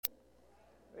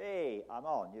I'm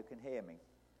on. You can hear me.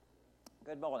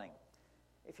 Good morning.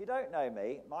 If you don't know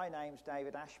me, my name's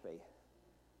David Ashby.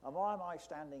 And why am I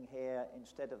standing here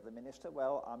instead of the minister?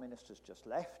 Well, our minister's just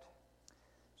left.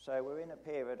 So we're in a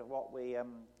period of what we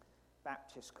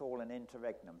Baptists call an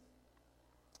interregnum.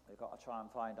 We've got to try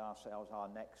and find ourselves our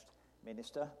next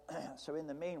minister. So in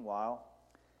the meanwhile,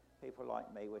 people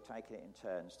like me, we're taking it in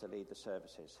turns to lead the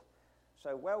services.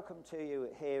 So welcome to you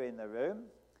here in the room.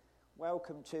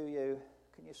 Welcome to you.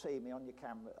 Can you see me on your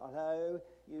camera? Hello,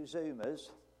 you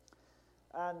Zoomers.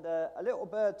 And a little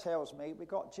bird tells me we've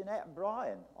got Jeanette and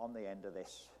Brian on the end of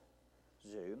this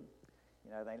Zoom.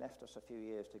 You know, they left us a few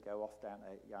years to go off down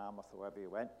to Yarmouth or wherever you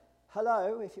went.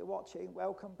 Hello, if you're watching,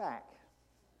 welcome back.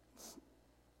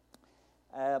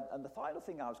 And the final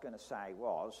thing I was going to say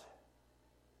was,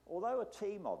 although a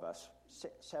team of us,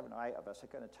 7 or 8 of us, are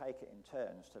going to take it in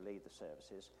turns to lead the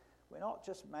services, we're not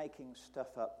just making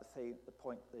stuff up,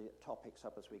 the topics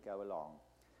up as we go along.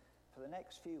 For the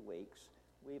next few weeks,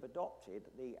 we've adopted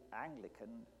the Anglican,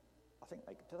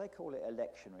 do they call it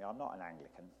electionary? I'm not an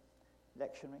Anglican.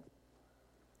 Lectionary?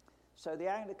 So the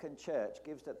Anglican Church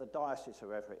gives that the diocese,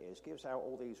 whoever it is, gives out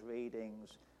all these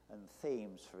readings and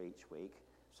themes for each week.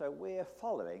 So we're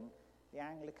following the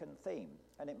Anglican theme.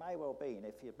 And it may well be, and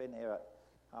if you've been here at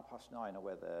 9:30 or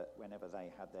whenever they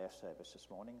had their service this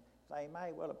morning, they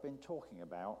may well have been talking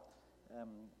about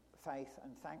faith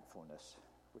and thankfulness,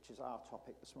 which is our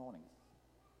topic this morning.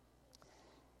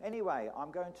 Anyway,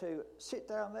 I'm going to sit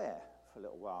down there for a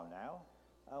little while now.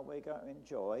 We're going to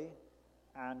enjoy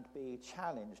and be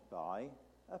challenged by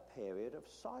a period of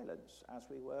silence, as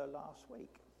we were last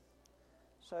week.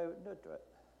 So, Nudrat,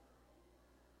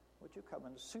 would you come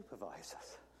and supervise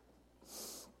us?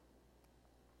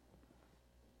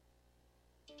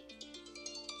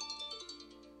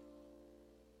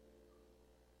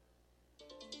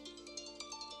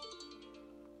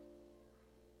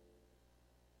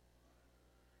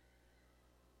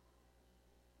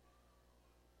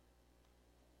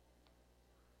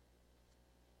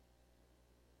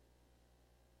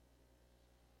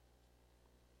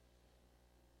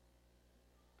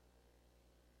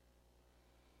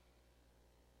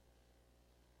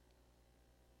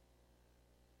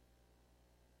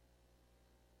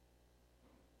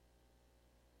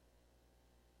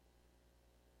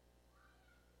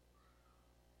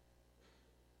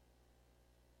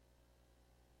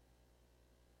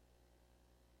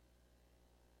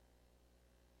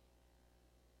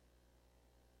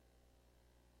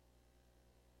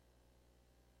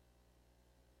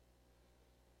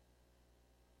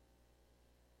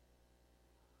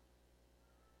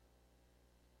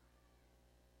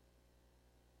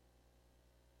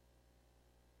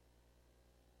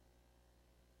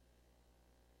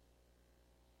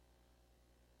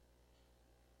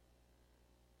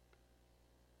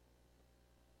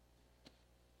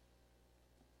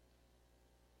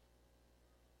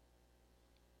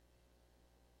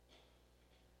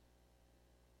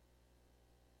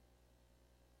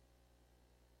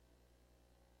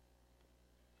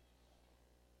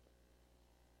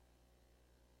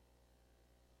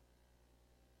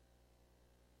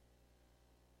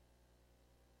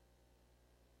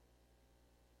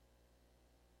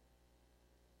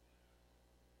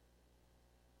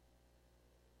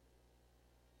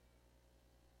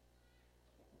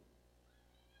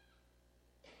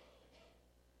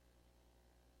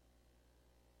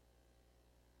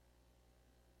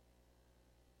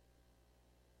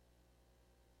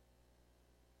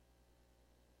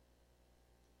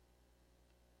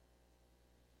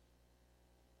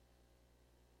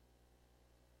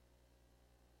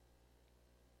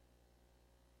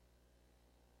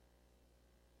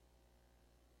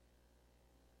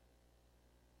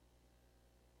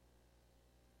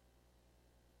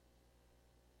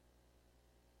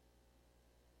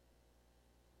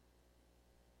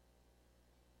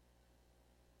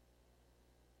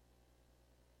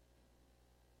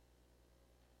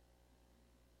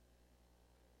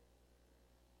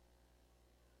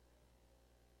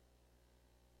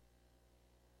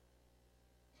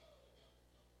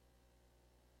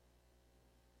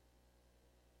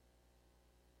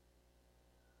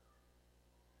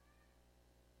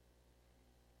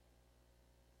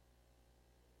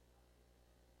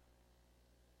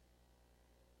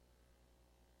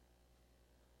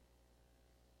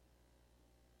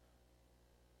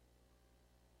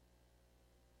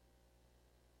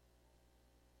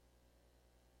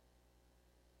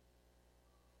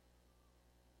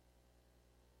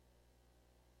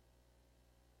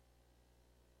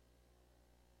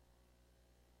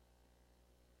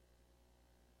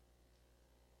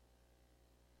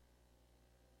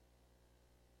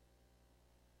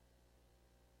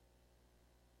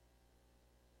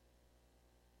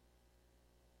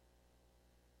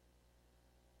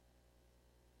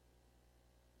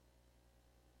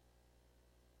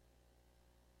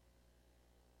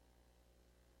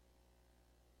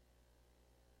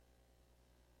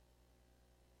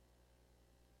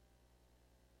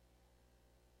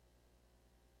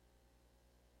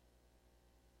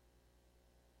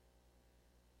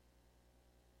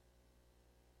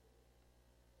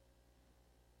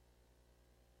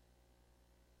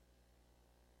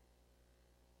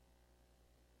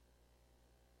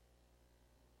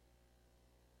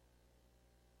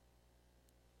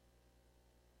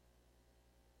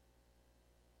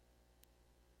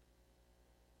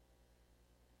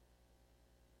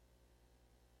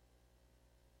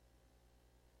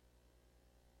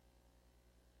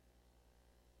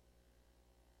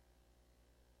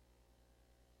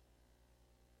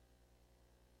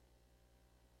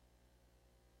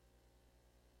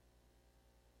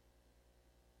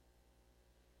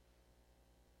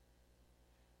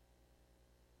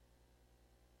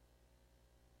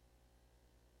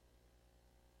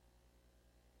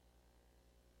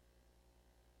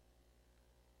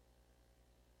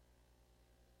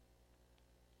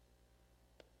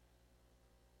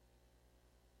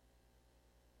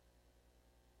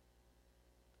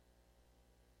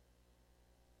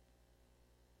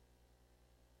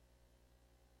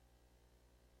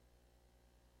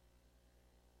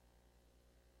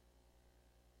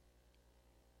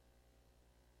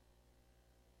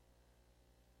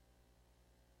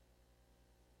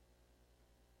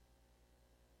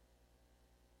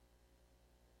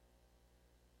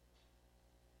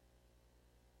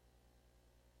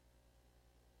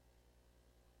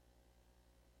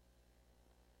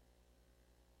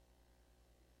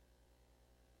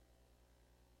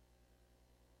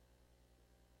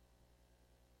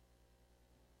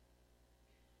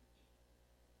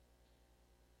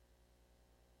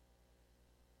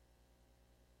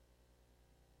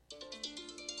 There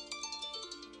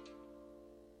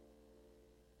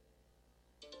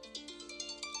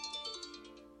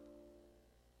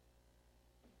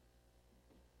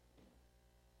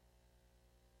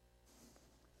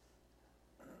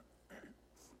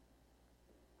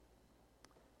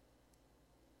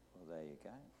you go.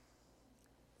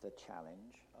 The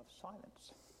challenge of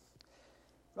silence.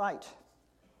 Right.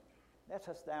 Let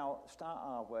us now start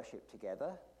our worship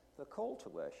together. The call to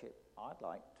worship, I'd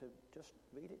like to just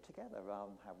read it together rather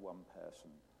than have one person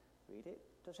read it.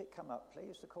 Does it come up,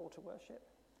 please, the call to worship?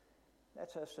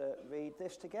 Let us read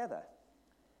this together.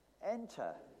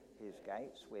 Enter his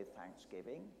gates with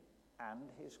thanksgiving and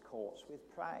his courts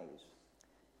with praise.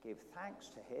 Give thanks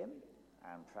to him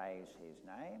and praise his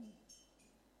name.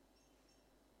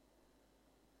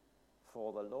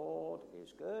 For the Lord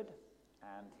is good,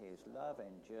 and his love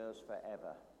endures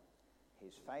forever.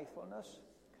 His faithfulness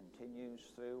continues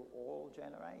through all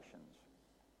generations.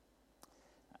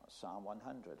 That was Psalm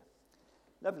 100.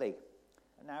 Lovely.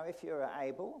 Now, if you're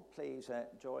able, please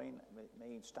join with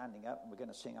me standing up, and we're going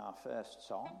to sing our first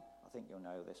song. I think you'll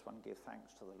know this one, Give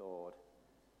Thanks to the Lord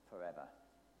Forever.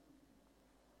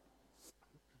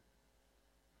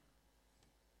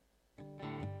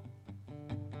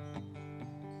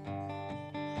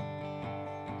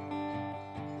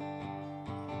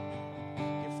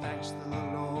 To the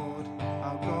Lord,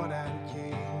 our God and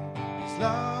King. His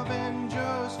love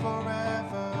endures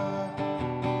forever.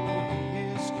 Oh, he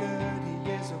is good, he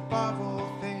is above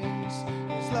all things.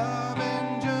 His love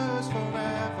endures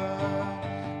forever.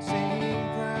 Sing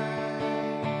praise.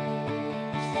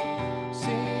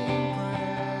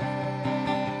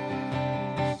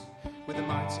 With a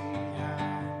mighty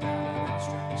hand and an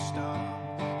outstretched arm.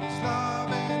 His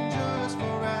love endures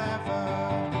forever.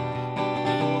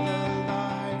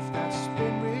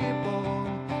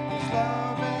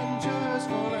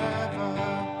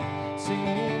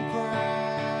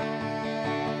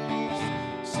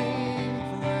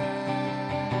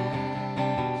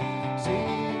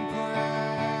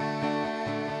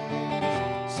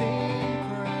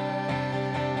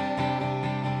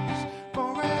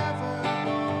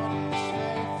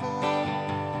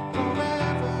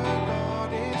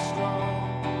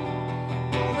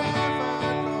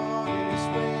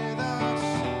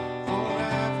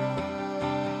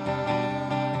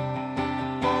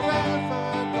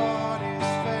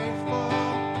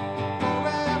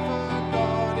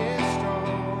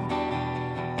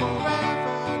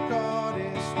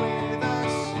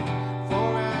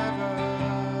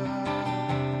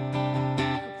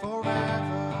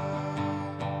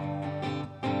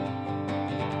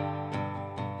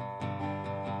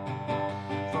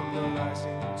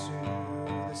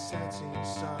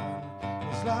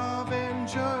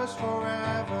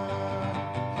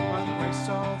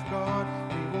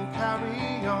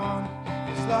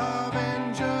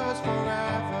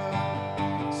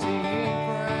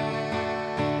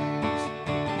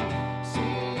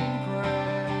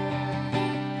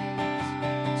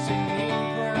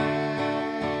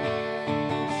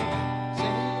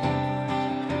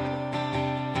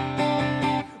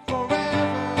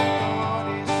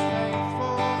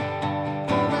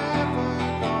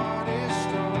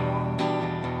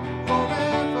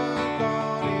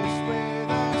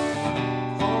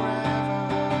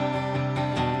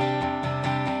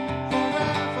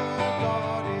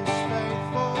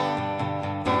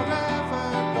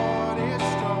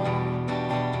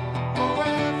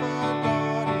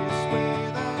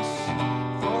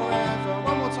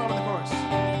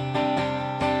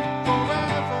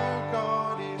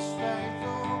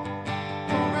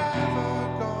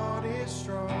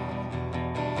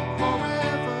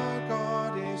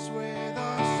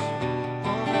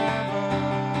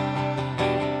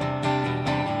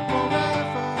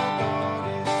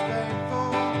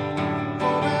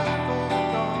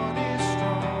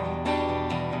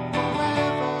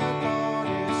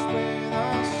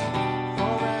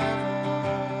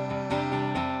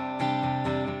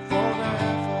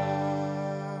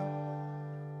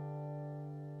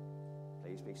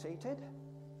 Seated.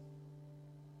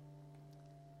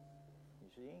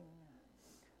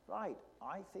 Right,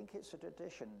 I think it's a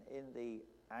tradition in the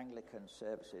Anglican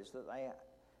services that they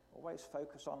always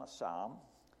focus on a psalm,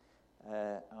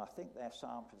 and I think their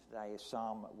psalm for today is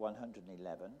Psalm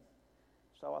 111.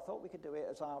 So I thought we could do it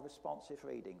as our responsive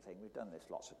reading thing. We've done this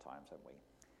lots of times, haven't we?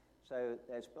 So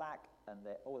there's black and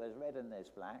there's red and there's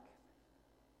black.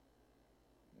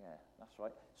 Yeah, that's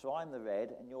right. So I'm the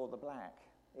red and you're the black.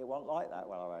 It wasn't like that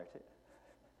when I wrote it.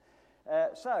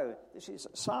 So, this is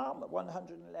Psalm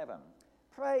 111.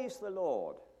 Praise the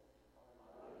Lord.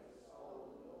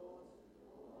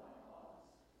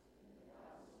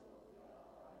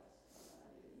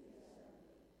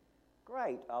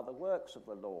 Great are the works of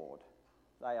the Lord.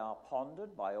 They are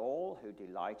pondered by all who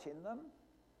delight in them.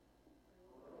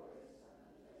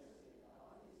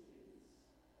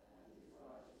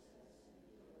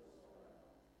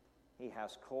 He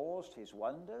has caused his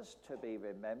wonders to be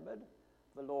remembered.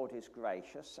 The Lord is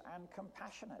gracious and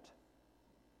compassionate.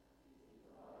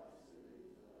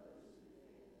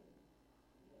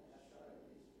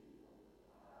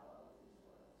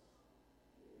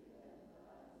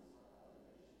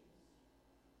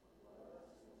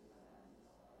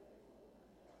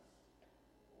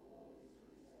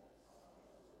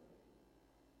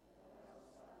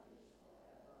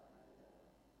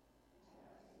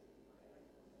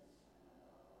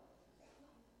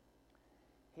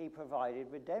 He provided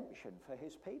redemption for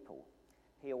his people.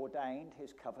 He ordained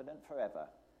his covenant forever.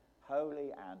 Holy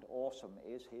and awesome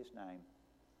is his name.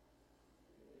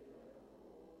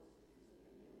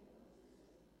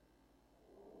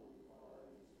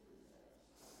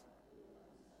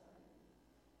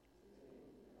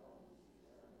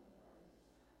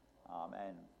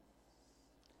 Amen.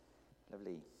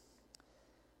 Lovely.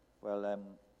 Well,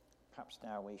 perhaps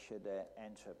now we should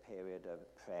enter a period of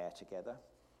prayer together.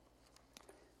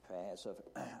 Prayers of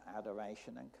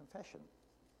adoration and confession.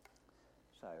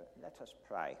 So let us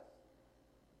pray.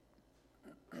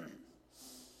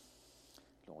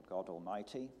 Lord God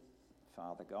Almighty,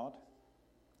 Father God,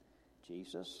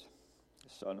 Jesus, the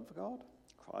Son of God,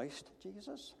 Christ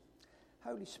Jesus,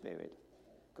 Holy Spirit,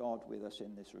 God with us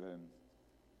in this room.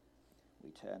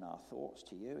 We turn our thoughts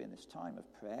to you in this time of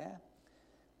prayer.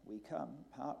 We come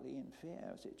partly in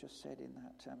fear, as it just said in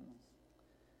that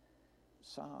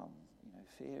psalm. You know,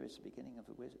 fear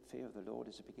of the Lord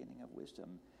is the beginning of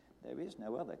wisdom. There is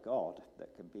no other God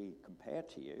that can be compared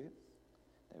to you.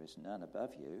 There is none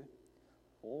above you.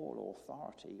 All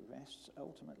authority rests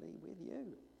ultimately with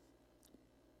you.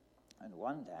 And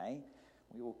one day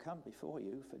we will come before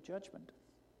you for judgment.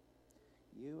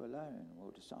 You alone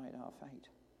will decide our fate.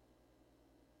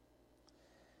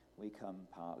 We come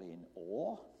partly in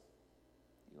awe.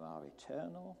 You are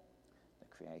eternal, the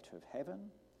creator of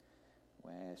heaven,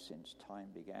 where since time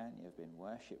began you have been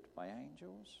worshipped by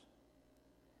angels.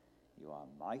 You are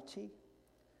mighty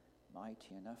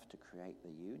enough to create the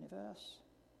universe.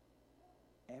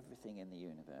 Everything in the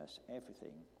universe,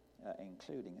 everything,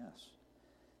 including us,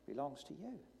 belongs to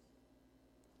you.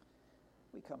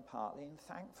 We come partly in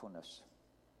thankfulness.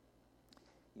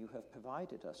 You have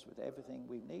provided us with everything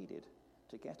we've needed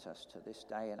to get us to this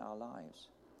day in our lives.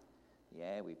 The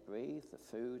air we breathe, the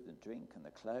food, the drink, and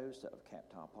the clothes that have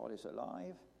kept our bodies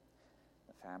alive,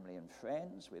 the family and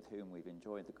friends with whom we've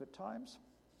enjoyed the good times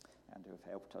and who have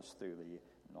helped us through the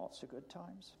not so good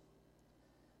times.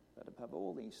 But above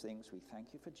all these things, we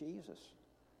thank you for Jesus,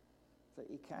 that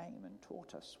he came and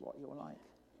taught us what you're like,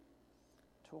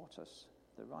 taught us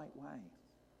the right way.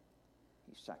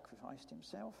 He sacrificed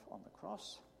himself on the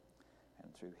cross,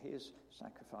 and through his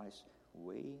sacrifice,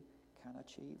 we can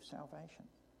achieve salvation.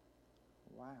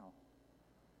 Wow.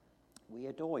 We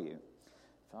adore you.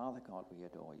 Father God, we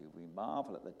adore you. We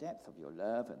marvel at the depth of your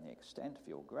love and the extent of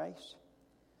your grace.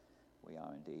 We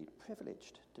are indeed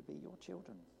privileged to be your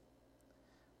children,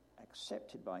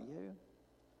 accepted by you,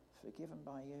 forgiven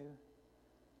by you,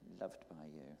 loved by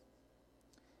you.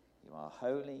 You are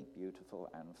holy, beautiful,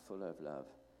 and full of love.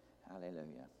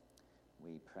 Hallelujah.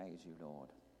 We praise you, Lord.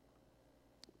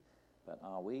 But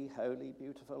are we holy,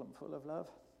 beautiful, and full of love?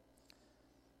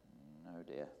 No,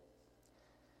 dear.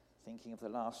 Thinking of the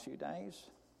last few days,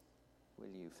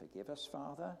 will you forgive us,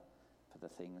 Father, for the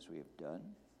things we have done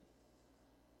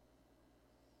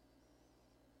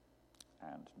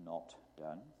and not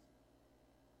done?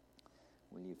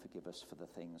 Will you forgive us for the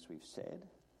things we've said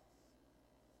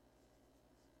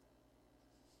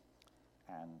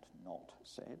and not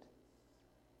said?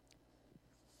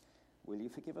 Will you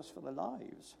forgive us for the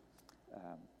lives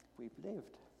we've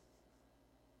lived?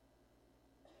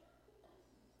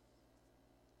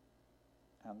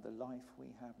 And the life we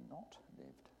have not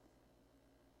lived.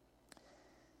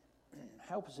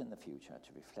 Help us in the future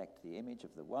to reflect the image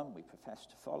of the one we profess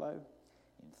to follow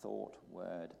in thought,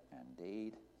 word, and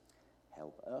deed.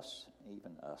 Help us,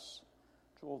 even us,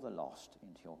 draw the lost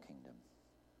into your kingdom.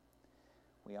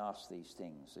 We ask these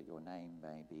things that your name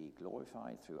may be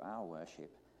glorified through our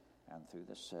worship and through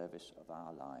the service of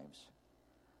our lives.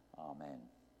 Amen.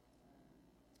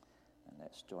 And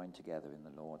let's join together in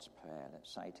the Lord's Prayer.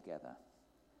 Let's say together,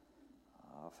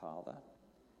 Our Father,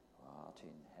 who art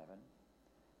in heaven,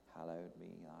 hallowed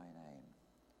be thy name.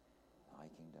 Thy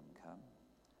kingdom come,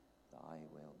 thy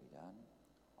will be done,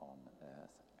 on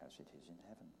earth as it is in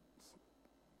heaven.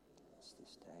 Give us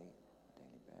this day our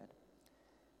daily bread.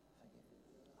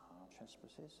 Forgive our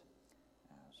trespasses,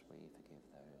 as we forgive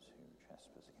those who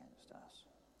trespass against us.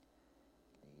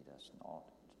 Lead us not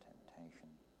into temptation,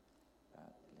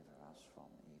 but deliver us from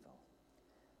evil.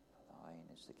 For thine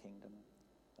is the kingdom,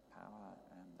 the power,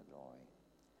 and the glory,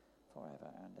 forever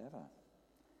and ever.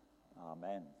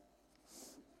 Amen.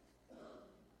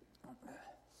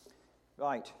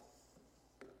 Right.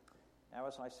 Now,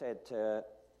 as I said, the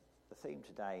theme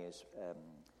today is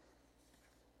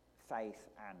faith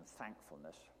and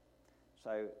thankfulness.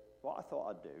 So what I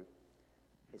thought I'd do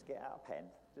is get out a pen,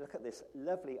 look at this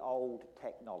lovely old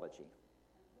technology.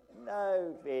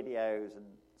 No videos and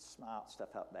smart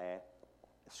stuff up there.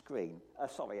 A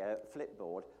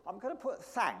flipboard. I'm going to put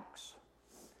thanks.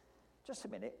 Just a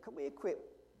minute. Can we equip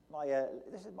my...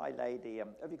 this is my lady.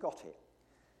 Have you got it?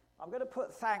 I'm going to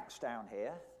put thanks down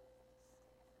here.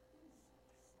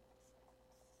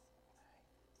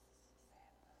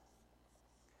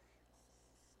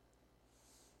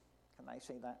 Can they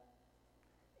see that?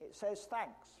 It says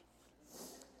thanks.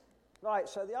 Right,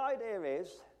 so the idea is,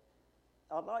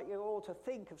 I'd like you all to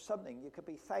think of something you could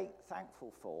be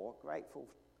thankful for, grateful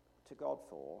to God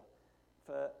for,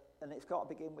 and it's got to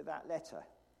begin with that letter.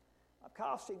 I'm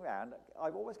casting round.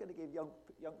 I'm always going to give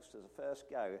youngsters a first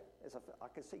go. I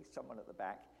can see someone at the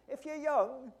back. If you're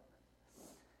young,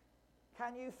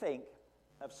 can you think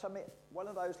of one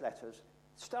of those letters?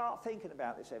 Start thinking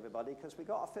about this, everybody, because we've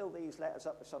got to fill these letters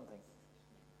up with something.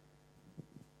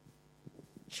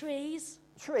 Trees.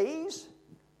 Trees?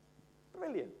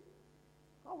 Brilliant.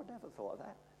 I would never have thought of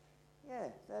that. Yeah,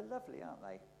 they're lovely, aren't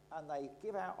they? And they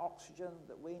give out oxygen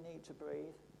that we need to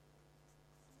breathe.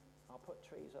 I'll put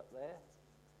trees up there.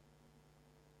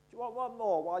 Do you want one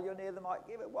more while you're near the mic?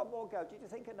 Give it one more go. Did you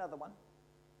think another one?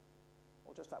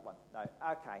 Or just that one? No.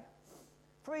 Okay.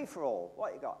 Free for all.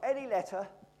 What you got? Any letter?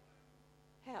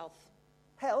 Health.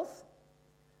 Health?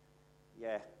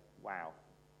 Yeah. Wow.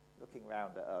 Looking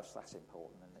round at us, that's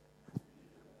important, isn't it?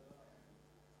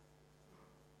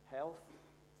 Health?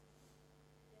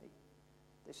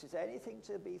 This is anything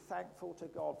to be thankful to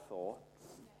God for.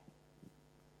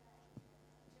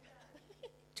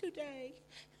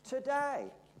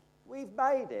 Today. We've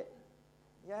made it.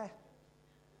 Yeah.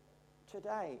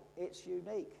 Today. It's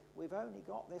unique. We've only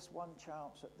got this one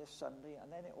chance at this Sunday,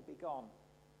 and then it will be gone.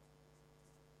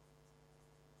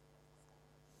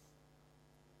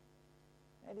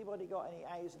 Anybody got any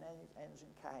A's and N's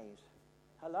and K's?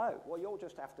 Hello? Well, you'll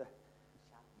just have to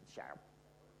shout.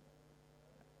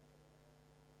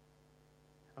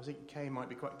 I was thinking K might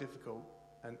be quite difficult,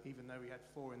 and even though we had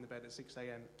 4 in the bed at 6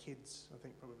 a.m, kids, I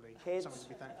think probably something to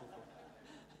be thankful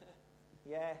for.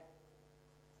 Yeah.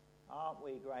 Aren't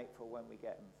we grateful when we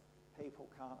get them? People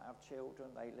can't have children,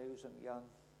 they lose them young.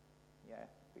 Yeah.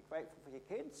 Be grateful for your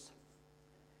kids.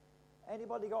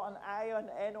 Anybody got an A, an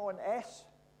N, or an S?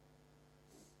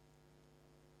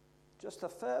 Just the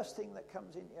first thing that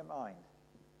comes into your mind.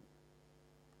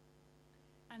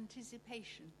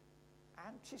 Anticipation.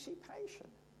 Anticipation.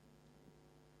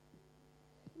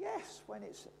 Yes, when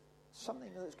it's something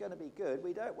that's going to be good,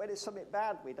 we don't. When it's something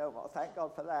bad, we don't want to thank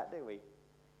God for that, do we?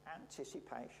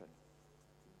 Anticipation.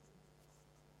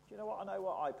 Do you know what? I know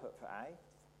what I put for A.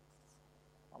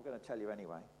 I'm going to tell you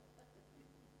anyway.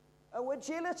 Oh,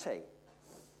 agility.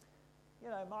 You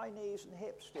know, my knees and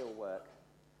hips still work.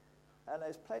 And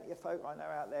there's plenty of folk I know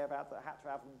out there that had to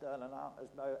have them done and aren't as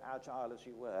agile as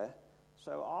you were.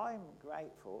 So I'm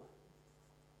grateful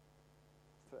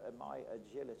for my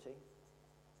agility.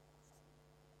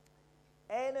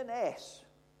 N and S.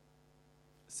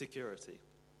 Security.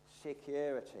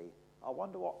 Security. I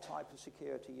wonder what type of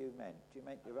security you meant. Do you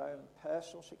mean your own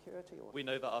personal security? Or We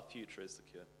know that our future is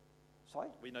secure. Sorry?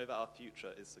 We know that our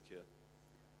future is secure.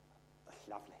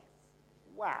 Lovely.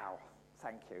 Wow.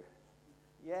 Thank you.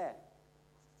 Yeah.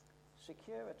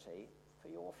 Security for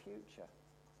your future.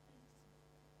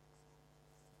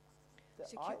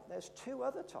 There's 2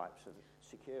 other types of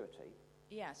security.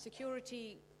 Yeah,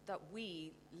 security that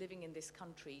we, living in this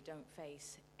country, don't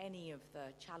face any of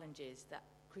the challenges that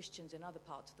Christians in other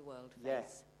parts of the world face.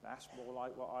 Yes, that's more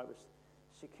like what I was...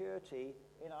 Security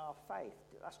in our faith.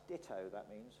 That's ditto, that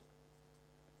means.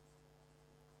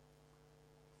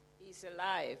 He's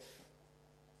alive.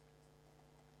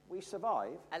 We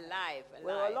survive. Alive.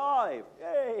 We're alive.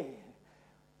 Yay!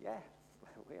 Yeah,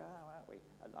 we are, aren't we?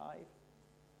 Alive.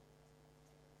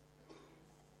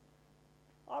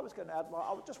 I was going to add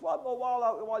just one more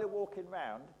while you're walking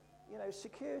round. You know,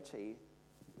 security,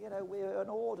 you know, we're an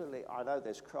orderly... I know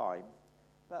there's crime,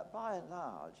 but by and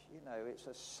large, you know, it's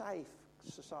a safe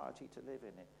society to live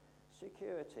in it.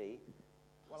 Security,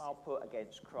 well, I'll put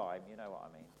against crime, you know what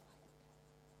I mean.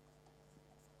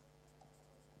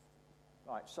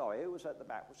 Right, sorry, who was at the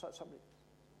back? Was that somebody?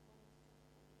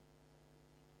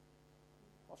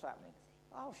 What's happening?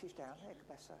 Oh, she's down there,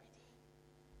 bless her.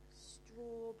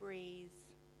 Strawberries.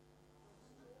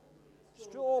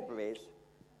 Strawberries.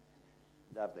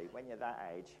 Lovely, when you're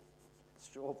that age.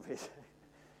 Strawberries.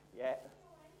 Yeah.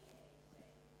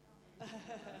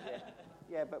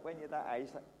 Yeah, but when you're that age,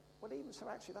 well, even so,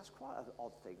 actually, that's quite an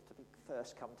odd thing to be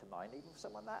first come to mind, even for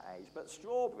someone that age. But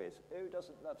strawberries, who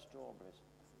doesn't love strawberries?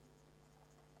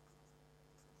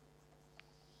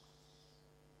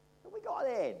 Have we got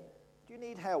an N? Do you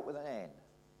need help with an N?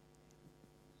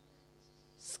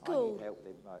 School. I need help with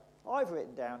it, right. I've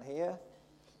written down here,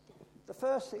 the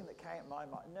first thing that came to my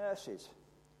mind, nurses.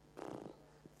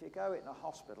 If you go in a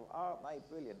hospital, aren't they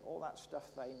brilliant? All that stuff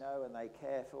they know and they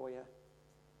care for you.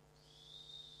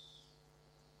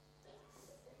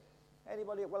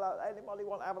 Anybody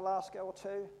want to have a last go or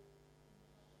two?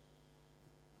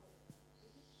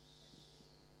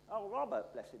 Oh,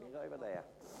 Robert, bless him, he's over there.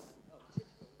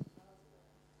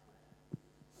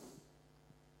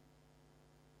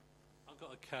 I've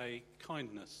got a K,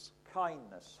 kindness.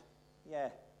 Kindness, yeah.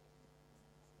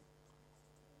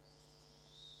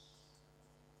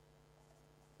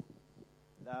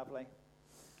 Lovely,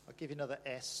 I'll give you another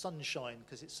S, sunshine,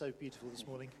 because it's so beautiful this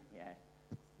morning. yeah.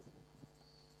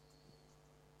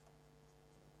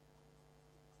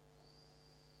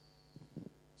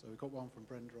 So we've got one from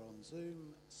Brenda on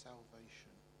Zoom.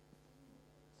 Salvation.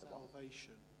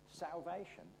 Salvation.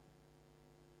 Salvation.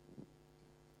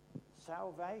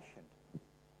 Salvation.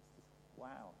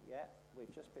 Wow, yeah,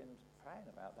 we've just been praying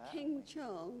about that. King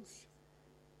Charles.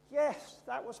 Yes,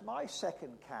 that was my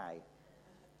second K.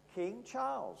 King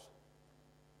Charles.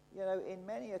 You know, in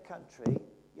many a country,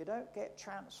 you don't get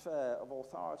transfer of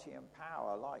authority and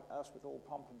power like us with all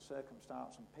pomp and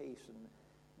circumstance and peace. And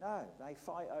no, they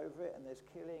fight over it and there's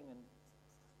killing and...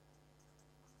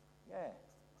 Yeah,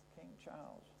 King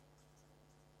Charles.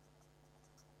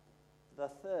 The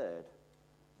third.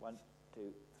 1,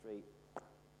 2, 3.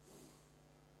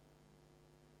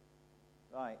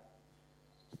 Right.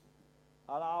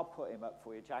 And I'll put him up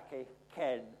for you, Jackie.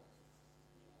 Ken.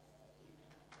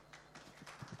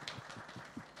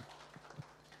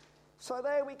 So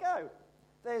there we go.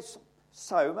 There's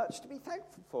so much to be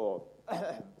thankful for.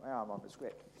 Well, I'm on the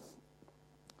script.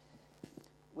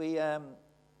 We,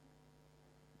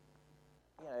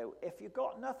 if you've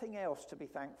got nothing else to be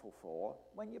thankful for,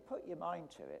 when you put your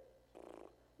mind to it,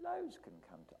 loads can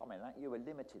come to... I mean, you were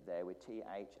limited there with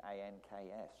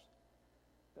THANKS.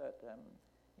 But,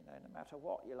 no matter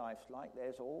what your life's like,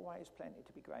 there's always plenty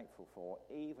to be grateful for,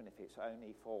 even if it's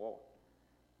only for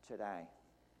today.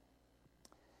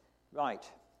 Right,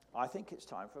 I think it's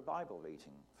time for a Bible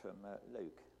reading from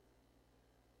Luke.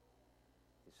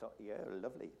 Yeah,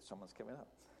 lovely. Someone's coming up.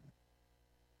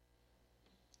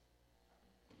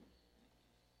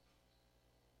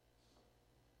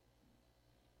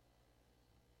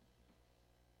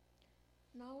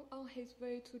 Now on his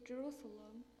way to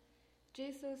Jerusalem,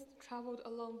 Jesus traveled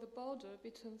along the border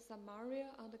between Samaria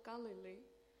and Galilee.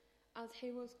 As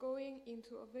he was going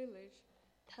into a village,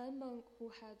 10 men who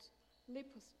had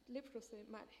leprosy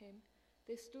met him.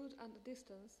 They stood at a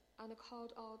distance and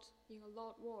called out in a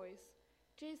loud voice,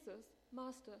 "Jesus,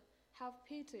 Master, have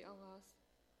pity on us."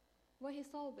 When he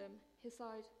saw them, he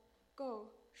said,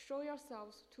 "Go, show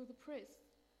yourselves to the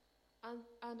priests."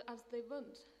 And as they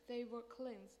went, they were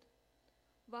cleansed.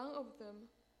 One of them,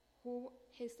 who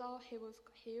he saw he was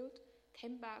healed,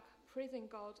 came back praising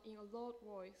God in a loud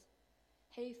voice.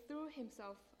 He threw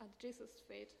himself at Jesus'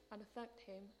 feet and thanked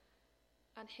him,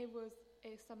 and he was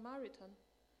a Samaritan.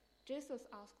 Jesus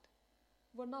asked,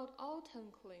 "Were not all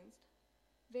 10 cleansed?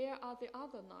 Where are the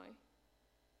other 9?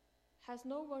 Has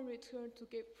no one returned to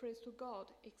give praise to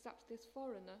God except this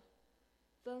foreigner?"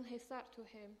 Then he said to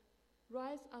him,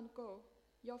 "Rise and go.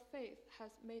 Your faith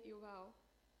has made you well."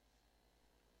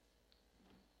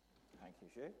 Thank you,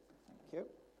 Sue. Thank you.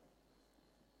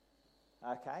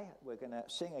 Okay, we're going to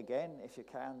sing again. If you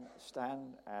can,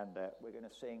 stand, and we're going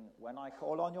to sing "When I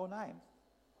Call on Your Name."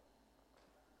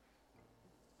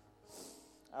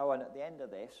 Oh, and at the end of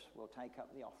this, we'll take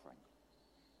up the offering.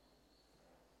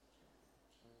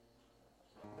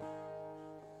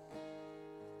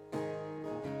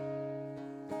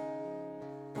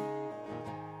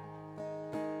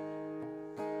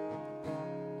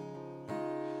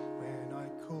 When I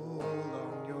call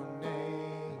on your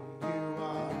name, you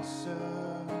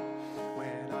answer.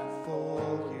 When I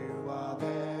fall, you are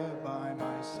there by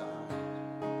my side.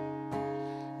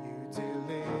 You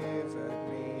delivered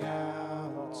me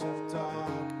out of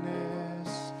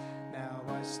darkness. Now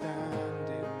I stand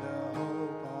in the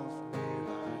hope of new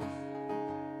life.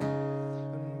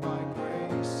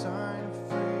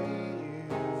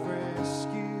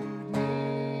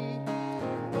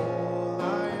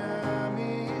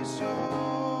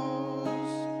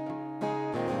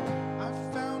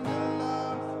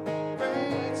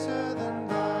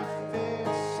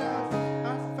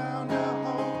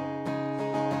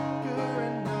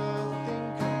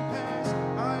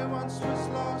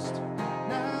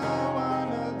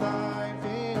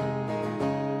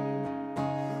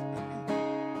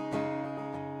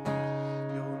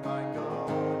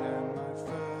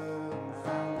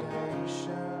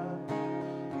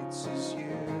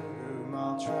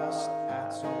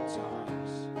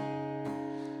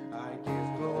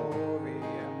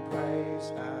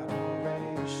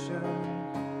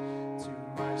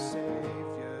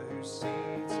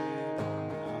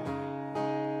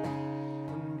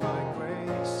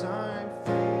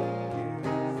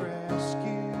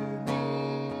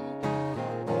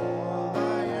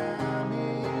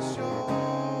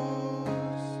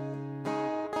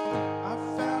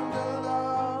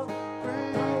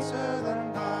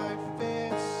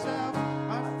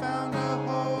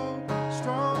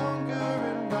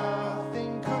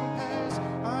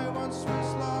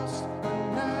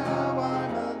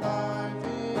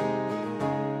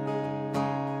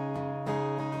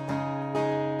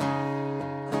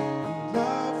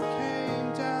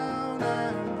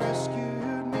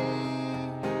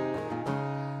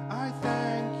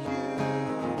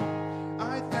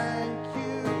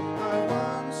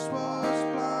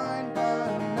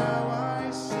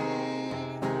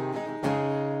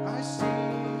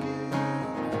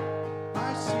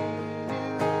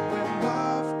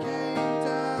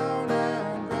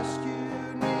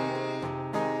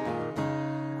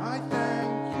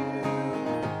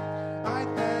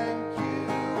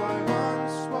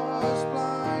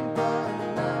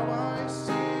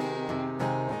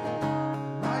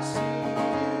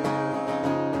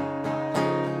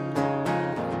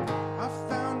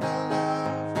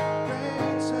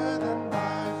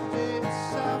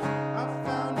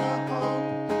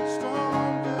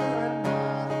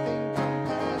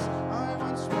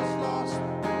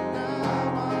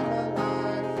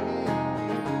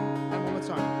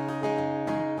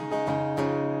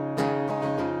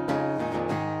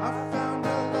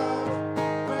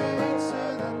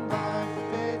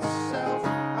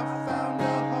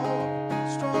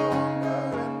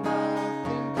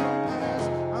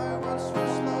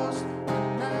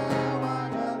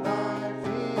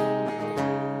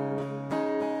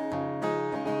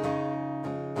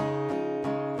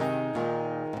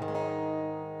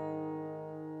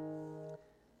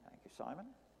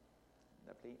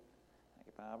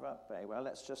 Barbara. Very well.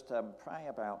 Let's just pray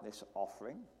about this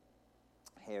offering.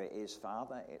 Here it is,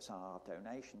 Father. It's our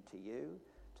donation to you,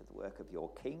 to the work of your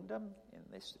kingdom in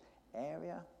this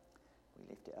area. We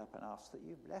lift it up and ask that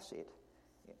you bless it.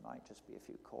 It might just be a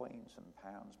few coins and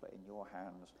pounds, but in your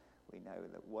hands we know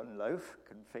that one loaf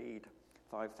can feed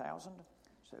 5,000.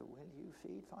 So will you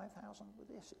feed 5,000 with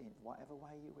this in whatever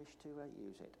way you wish to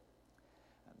use it?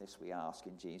 And this we ask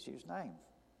in Jesus' name.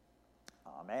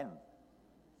 Amen.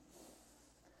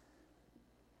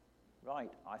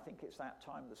 Right, I think it's that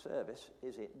time of the service,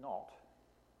 is it not?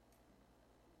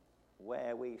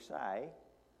 Where we say...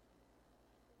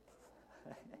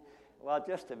 Well,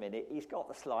 just a minute. He's got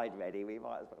the slide ready. We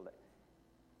might as well...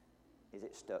 Is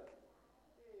it stuck?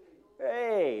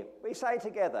 Hey! We say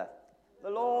together, the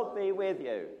Lord be with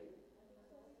you.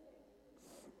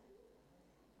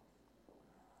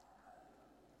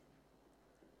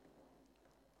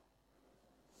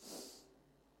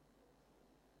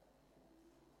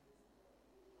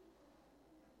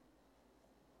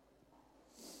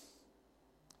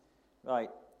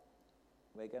 Right,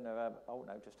 we're going to, oh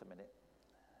no, just a minute.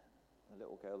 The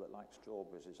little girl that likes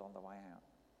strawberries is on the way out.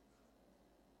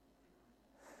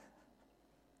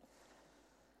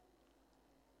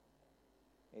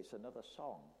 It's another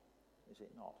song, is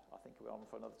it not? I think we're on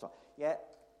for another song. Yeah,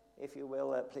 if you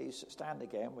will, please stand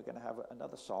again. We're going to have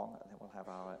another song, and then we'll have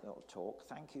our little talk.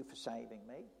 Thank you for saving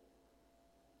me.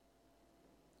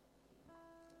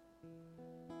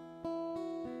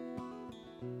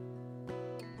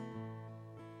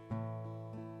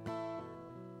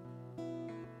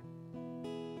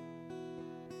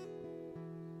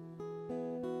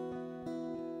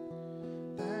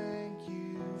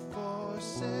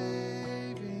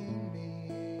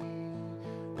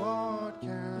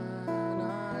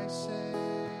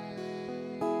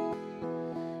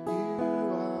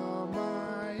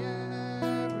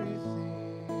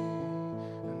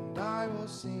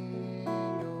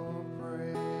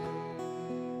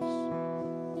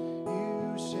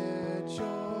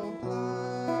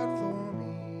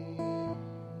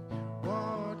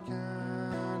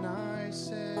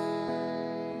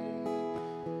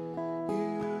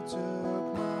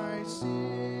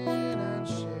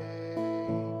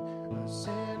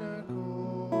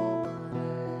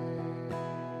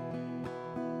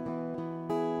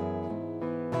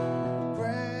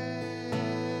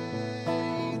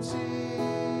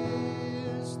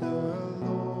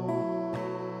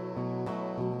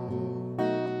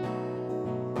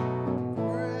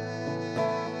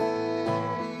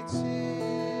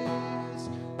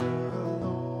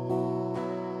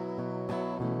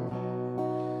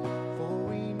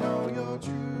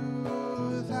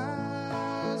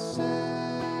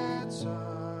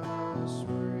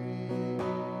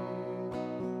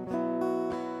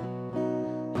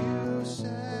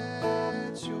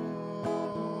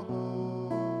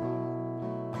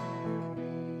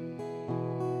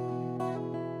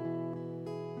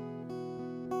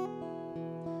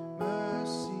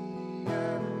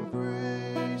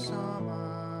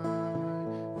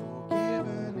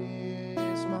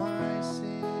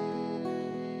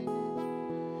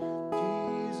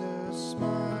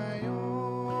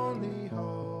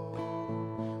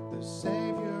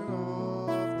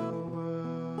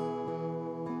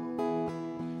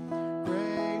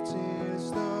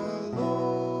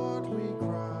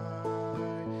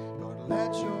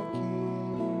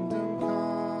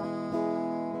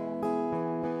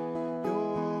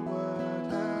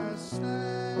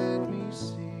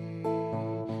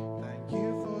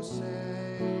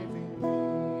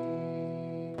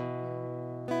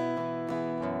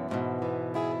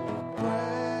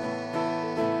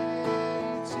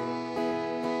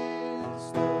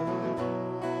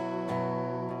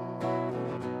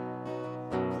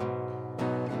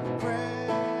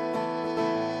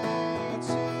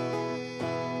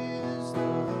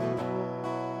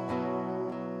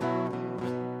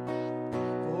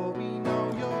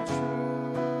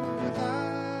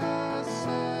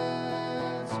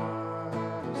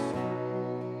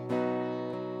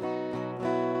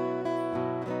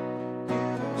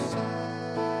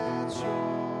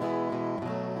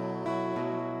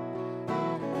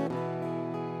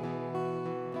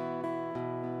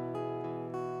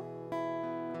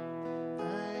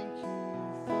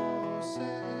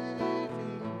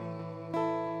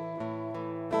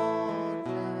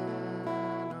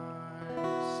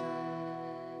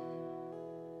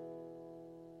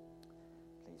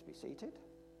 Seated.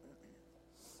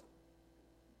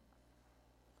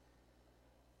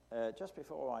 Just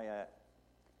before I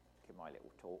give my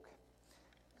little talk,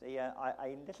 a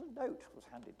little note was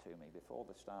handed to me before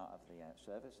the start of the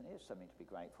service, and here's something to be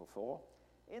grateful for.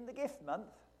 In the gift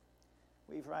month,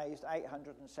 We've raised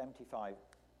 875.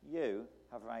 You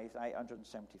have raised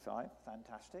 875.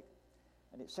 Fantastic.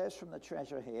 And it says from the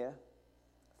treasurer here,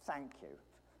 thank you.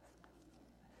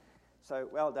 So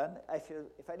well done.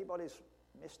 If anybody's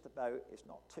missed the boat, it's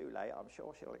not too late. I'm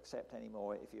sure she'll accept any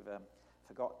more if you've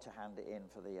forgot to hand it in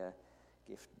for the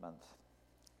gift month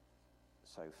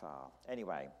so far.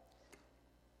 Anyway,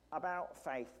 about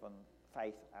faith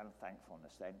and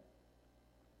thankfulness then.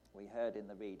 We heard in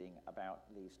the reading about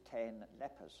these 10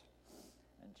 lepers,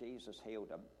 and Jesus healed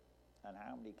them. And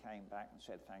how many came back and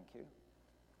said thank you?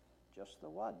 Just the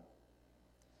one.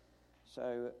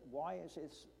 So why is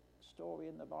this story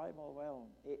in the Bible? Well,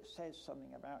 it says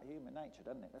something about human nature,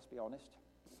 doesn't it? Let's be honest.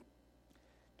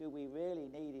 Do we really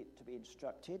need it to be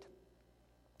instructed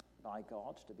by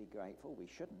God to be grateful? We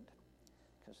shouldn't,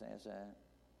 because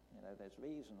there's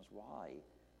reasons why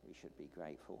we should be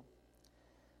grateful.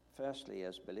 Firstly,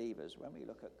 as believers, when we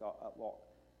look at what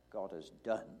God has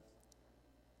done,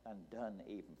 and done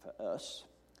even for us,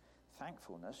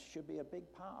 thankfulness should be a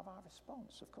big part of our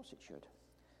response. Of course it should.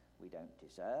 We don't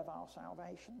deserve our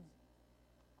salvation.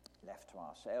 Left to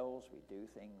ourselves, we do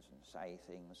things and say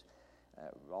things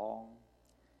wrong.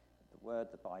 The word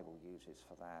the Bible uses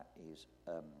for that is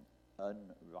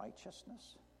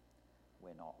unrighteousness.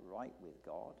 We're not right with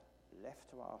God. Left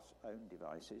to our own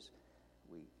devices,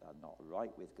 we are not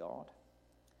right with God.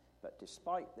 But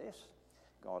despite this,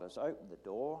 God has opened the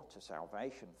door to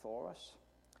salvation for us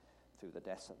through the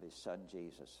death of his Son,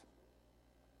 Jesus.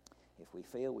 If we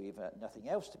feel we've nothing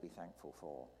else to be thankful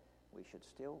for, we should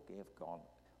still give God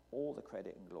all the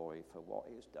credit and glory for what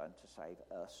he has done to save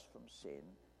us from sin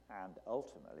and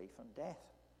ultimately from death.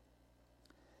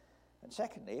 And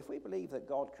secondly, if we believe that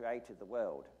God created the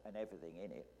world and everything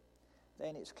in it,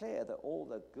 then it's clear that all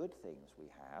the good things we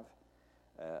have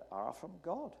are from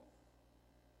God.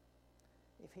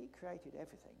 If he created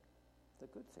everything, the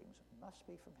good things must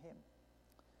be from him.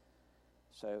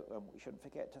 So we shouldn't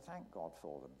forget to thank God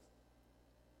for them.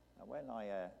 And when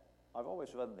I've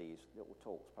always run these little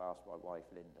talks past my wife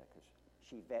Linda, because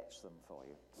she vets them for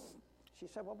you. She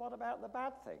said, well, what about the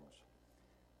bad things?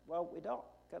 Well, we're not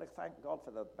going to thank God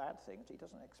for the bad things. He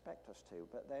doesn't expect us to,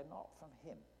 but they're not from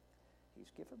him.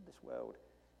 He's given this world,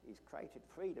 he's created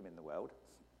freedom in the world,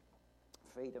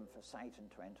 freedom for Satan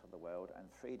to enter the world, and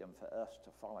freedom for us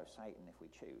to follow Satan if we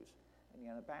choose. And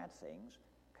bad things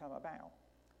come about.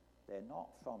 They're not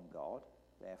from God,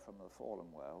 they're from the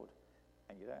fallen world,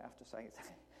 and you don't have to say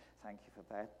thank you for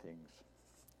bad things.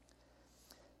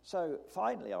 So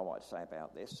finally, I want to say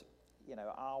about this,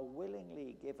 our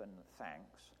willingly given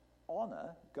thanks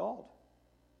honour God.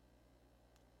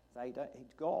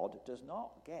 God does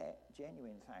not get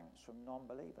genuine thanks from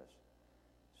non-believers.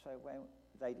 So when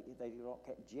they do not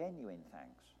get genuine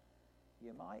thanks,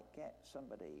 you might get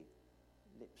somebody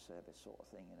lip service sort of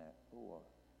thing, that was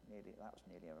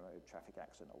nearly a road traffic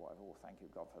accident or whatever. Oh, thank you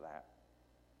God for that.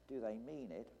 Do they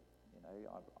mean it?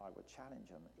 I would challenge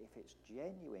them. If it's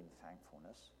genuine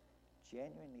thankfulness,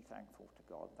 genuinely thankful to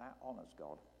God, that honours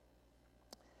God.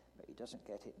 But he doesn't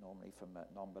get it normally from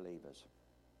non-believers.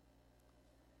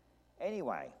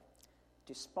 Anyway,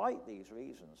 despite these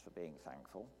reasons for being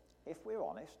thankful, if we're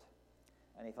honest,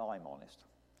 and if I'm honest,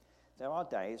 there are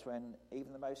days when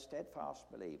even the most steadfast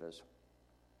believers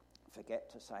forget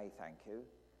to say thank you,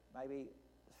 maybe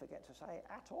forget to say it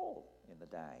at all in the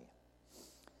day.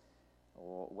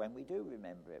 Or when we do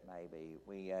remember it, maybe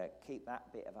we keep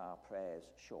that bit of our prayers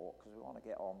short because we want to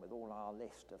get on with all our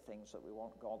list of things that we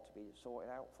want God to be sorted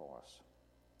out for us.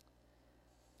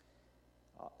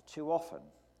 Too often,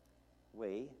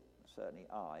 we, certainly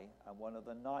I, am one of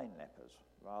the 9 lepers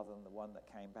rather than the one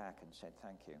that came back and said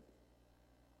thank you.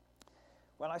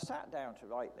 When I sat down to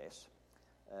write this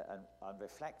and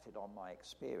reflected on my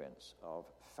experience of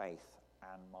faith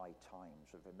and my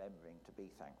times of remembering to be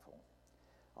thankful,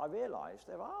 I realised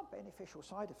there are beneficial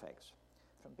side effects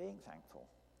from being thankful.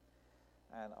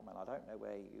 And I don't know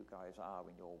where you guys are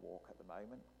in your walk at the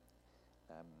moment,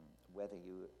 whether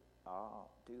you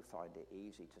do find it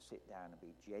easy to sit down and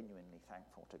be genuinely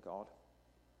thankful to God.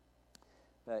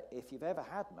 But if you've ever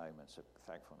had moments of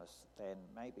thankfulness, then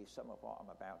maybe some of what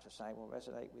I'm about to say will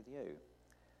resonate with you.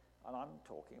 And I'm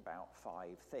talking about 5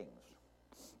 things.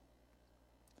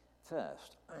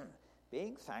 First,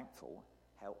 being thankful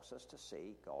helps us to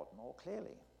see God more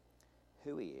clearly,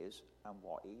 who he is and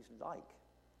what he's like.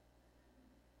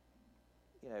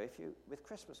 With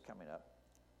Christmas coming up,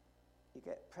 you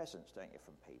get presents, don't you,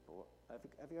 from people.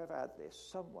 Have you ever had this?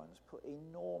 Someone's put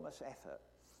enormous effort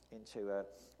into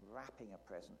wrapping a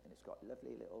present, and it's got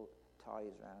lovely little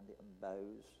ties around it and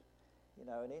bows.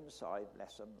 And inside,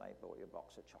 bless them, they bought you a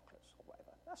box of chocolates or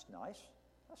whatever. That's nice.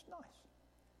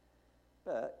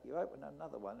 But you open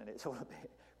another one and it's all a bit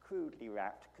crudely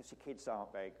wrapped because your kids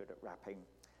aren't very good at wrapping.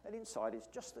 And inside is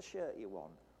just the shirt you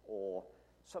want or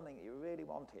something that you really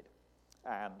wanted.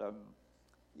 And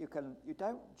you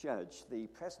don't judge the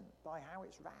present by how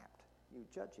it's wrapped. You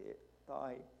judge it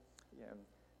by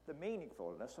the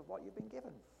meaningfulness of what you've been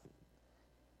given.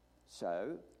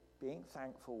 So being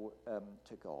thankful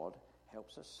to God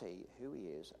helps us see who he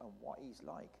is and what he's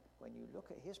like. When you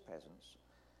look at his presents,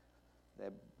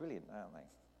 they're brilliant, aren't they?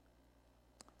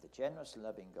 The generous,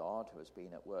 loving God who has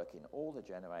been at work in all the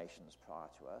generations prior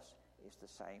to us is the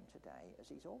same today as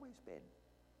he's always been.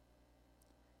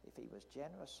 If he was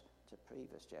generous to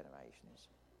previous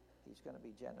generations, he's going to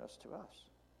be generous to us,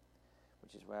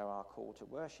 which is where our call to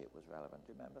worship was relevant.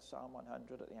 Remember Psalm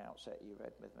 100 at the outset you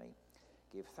read with me?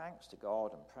 Give thanks to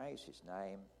God and praise his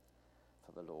name,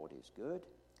 for the Lord is good.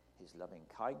 His loving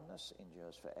kindness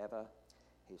endures forever.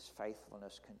 His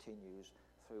faithfulness continues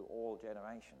through all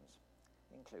generations,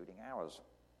 including ours.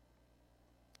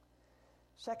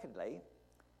 Secondly,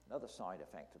 another side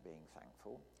effect of being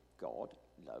thankful, God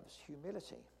loves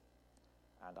humility,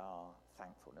 and our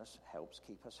thankfulness helps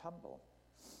keep us humble.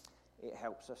 It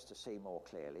helps us to see more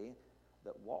clearly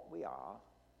that what we are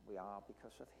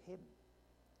because of him.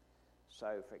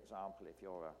 So, for example, if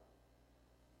you're a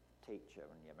teacher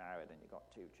and you're married and you've got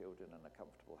 2 children and a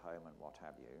comfortable home and what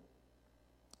have you,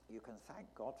 you can thank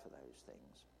God for those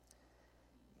things.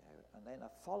 And then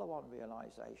a follow-on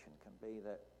realization can be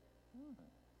that,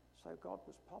 so God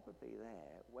was probably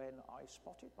there when I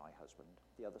spotted my husband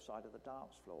the other side of the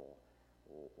dance floor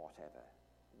or whatever,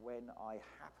 when I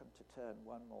happened to turn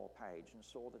one more page and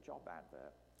saw the job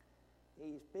advert.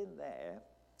 He's been there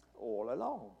all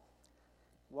along.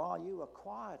 While you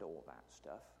acquired all that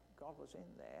stuff, God was in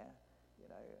there,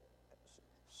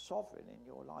 sovereign in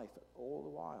your life all the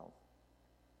while.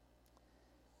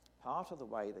 Part of the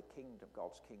way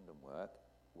God's kingdom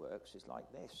works is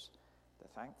like this. The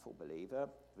thankful believer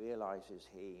realizes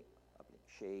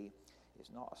she is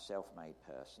not a self-made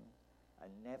person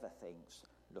and never thinks,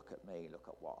 look at me, look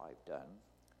at what I've done.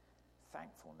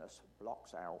 Thankfulness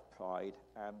blocks out pride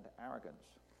and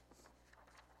arrogance.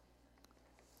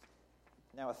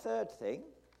 Now, a third thing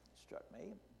struck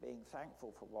me, being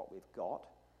thankful for what we've got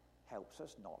helps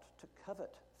us not to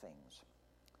covet things.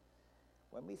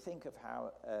 When we think of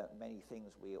how many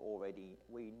things we already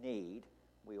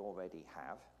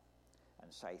have,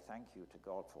 and say thank you to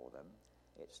God for them,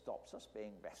 it stops us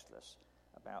being restless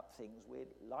about things we'd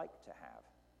like to have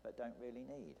but don't really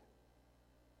need.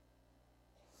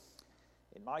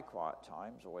 In my quiet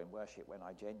times or in worship when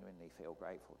I genuinely feel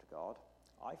grateful to God,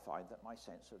 I find that my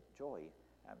sense of joy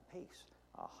and peace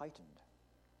are heightened.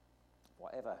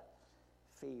 Whatever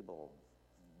feeble,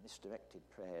 misdirected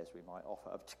prayers we might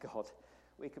offer up to God,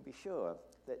 we can be sure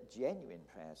that genuine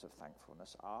prayers of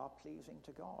thankfulness are pleasing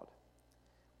to God.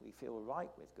 We feel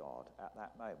right with God at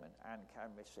that moment and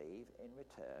can receive in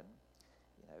return,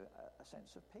 a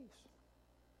sense of peace.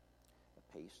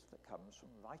 A peace that comes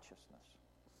from righteousness.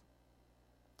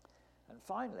 And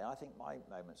finally, I think my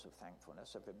moments of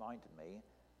thankfulness have reminded me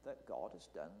that God has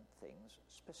done things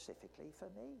specifically for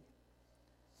me.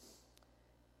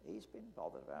 He's been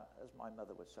bothered about, as my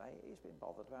mother would say, he's been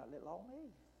bothered about little old me.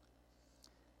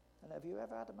 And have you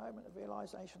ever had a moment of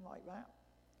realization like that?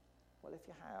 Well, if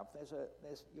you have,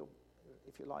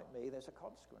 if you're like me, there's a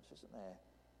consequence, isn't there?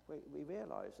 We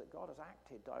realize that God has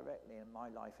acted directly in my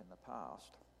life in the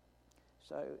past.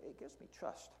 So it gives me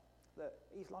trust that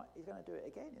he's going to do it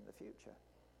again in the future.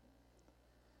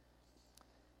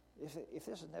 If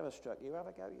this has never struck you, have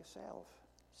a go yourself.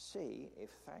 See if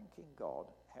thanking God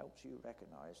helps you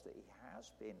recognize that he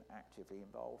has been actively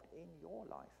involved in your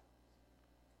life.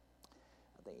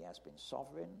 That he has been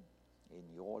sovereign in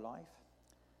your life.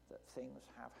 That things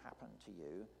have happened to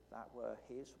you that were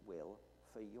his will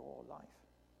for your life.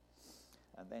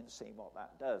 And then see what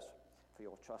that does for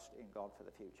your trust in God for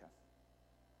the future.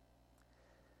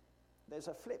 There's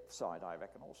a flip side, I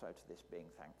reckon, also to this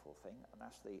being thankful thing, and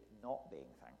that's the not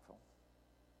being thankful.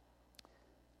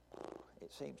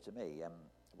 It seems to me,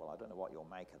 I don't know what you'll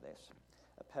make of this,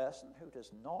 a person who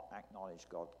does not acknowledge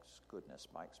God's goodness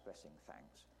by expressing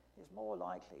thanks is more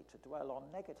likely to dwell on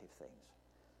negative things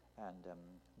and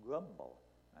grumble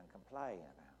and complain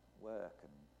about work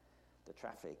and the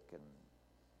traffic and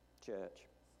church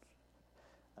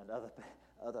and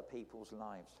other people's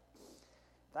lives.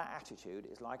 That attitude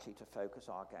is likely to focus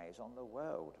our gaze on the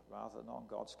world rather than on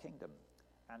God's kingdom,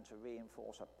 and to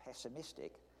reinforce a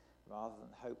pessimistic rather than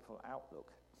hopeful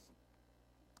outlook.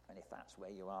 And if that's where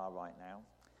you are right now,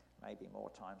 maybe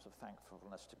more times of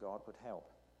thankfulness to God would help.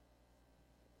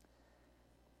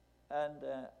 And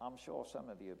I'm sure some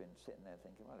of you have been sitting there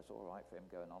thinking, well, it's all right for him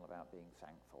going on about being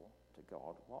thankful to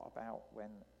God. What about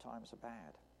when times are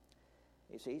bad?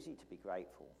 It's easy to be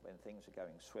grateful when things are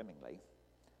going swimmingly,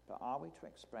 but are we to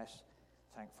express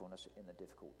thankfulness in the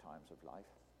difficult times of life?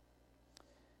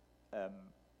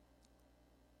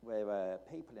 We're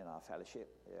people in our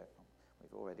fellowship,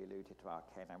 we've already alluded to our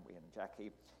Ken, haven't we, and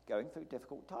Jackie, going through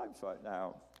difficult times right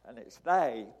now. And it's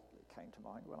they that came to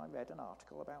mind when I read an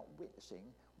article about witnessing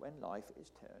when life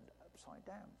is turned upside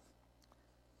down.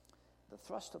 The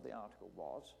thrust of the article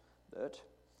was that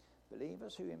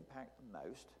believers who impact the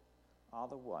most are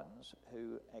the ones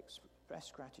who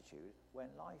express gratitude when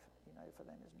life, for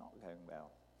them is not going well.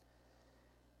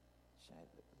 So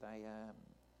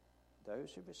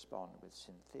those who respond with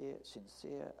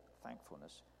sincere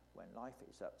thankfulness when life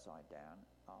is upside down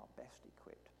are best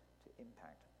equipped to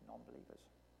impact non-believers.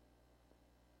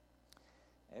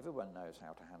 Everyone knows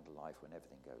how to handle life when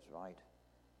everything goes right,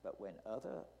 but when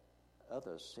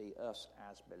others see us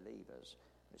as believers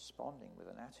responding with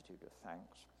an attitude of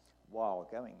thanks while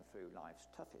going through life's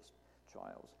toughest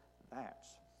trials,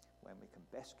 that's when we can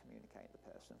best communicate the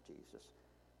person of Jesus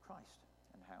Christ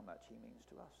and how much he means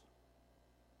to us.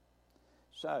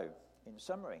 So, in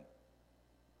summary,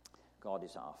 God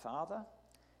is our Father.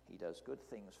 He does good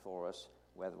things for us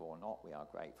whether or not we are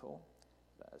grateful.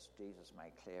 But as Jesus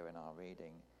made clear in our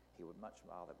reading, he would much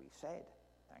rather we said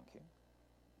thank you.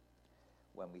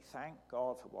 When we thank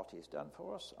God for what he has done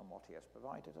for us and what he has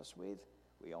provided us with,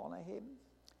 we honour him.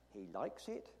 He likes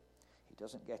it. He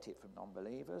doesn't get it from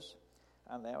non-believers.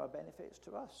 And there are benefits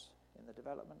to us in the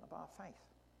development of our faith.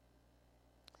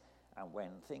 And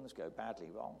when things go badly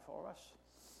wrong for us,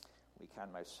 we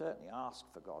can most certainly ask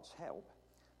for God's help,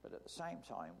 but at the same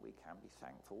time we can be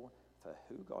thankful for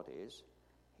who God is.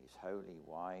 He's holy,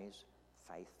 wise,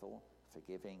 faithful,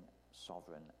 forgiving,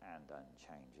 sovereign, and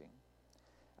unchanging.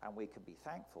 And we can be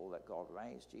thankful that God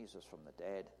raised Jesus from the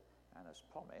dead and has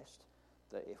promised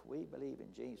that if we believe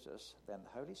in Jesus, then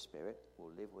the Holy Spirit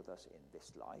will live with us in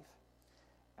this life,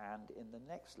 and in the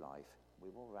next life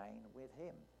we will reign with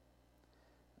him.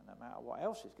 And no matter what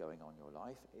else is going on in your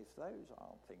life, if those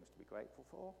aren't things to be grateful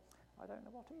for, I don't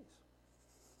know what is.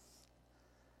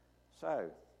 So,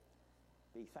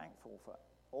 be thankful for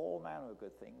all manner of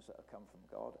good things that have come from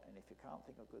God, and if you can't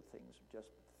think of good things, just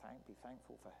be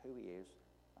thankful for who he is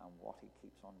and what he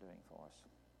keeps on doing for us.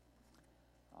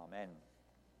 Amen.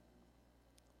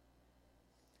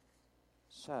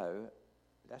 So,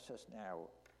 let us now,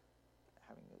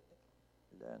 having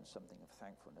learned something of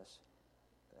thankfulness,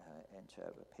 enter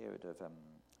a period of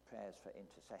prayers for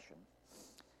intercession.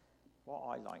 What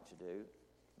I like to do,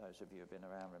 those of you who have been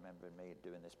around remembering me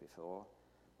doing this before,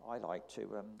 I like to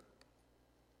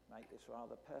make this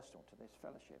rather personal to this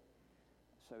fellowship.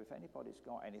 So if anybody's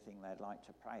got anything they'd like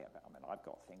to pray about, I've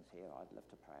got things here I'd love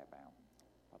to pray about,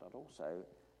 but I'd also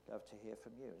love to hear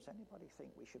from you. Does anybody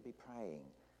think we should be praying?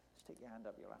 Stick your hand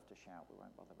up, you'll have to shout, we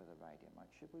won't bother with a radio mic.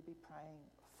 Should we be praying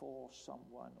for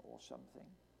someone or something?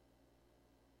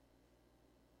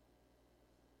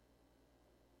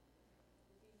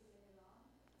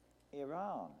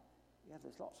 Iran. Yeah,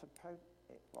 there's lots of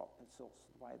sorts of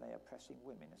the way they are oppressing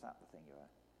women. Is that the thing you're at?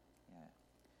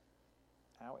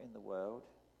 Yeah. Out in the world,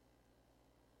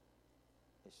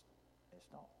 it's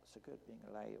not so good being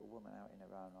a woman out in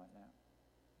Iran right now.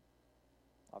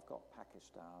 I've got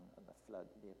Pakistan and the flood.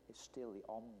 It's still the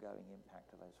ongoing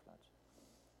impact of those floods.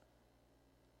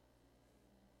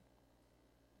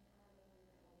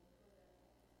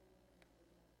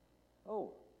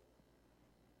 Oh.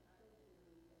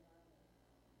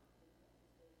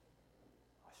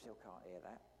 I still can't hear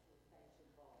that.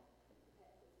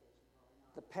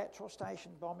 The petrol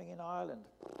station bombing in Ireland.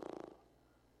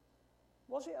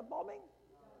 Was it a bombing?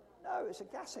 No, it's a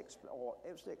gas explosion.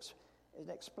 It was an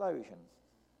explosion.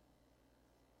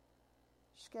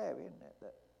 Scary, isn't it,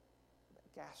 that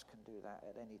gas can do that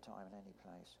at any time and any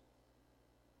place.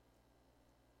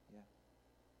 Yeah.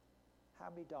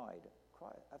 How many died?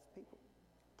 Quite of people.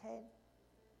 10.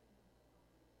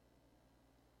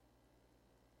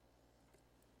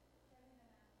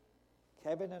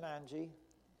 Kevin and Angie,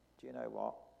 do you know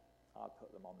what? I'd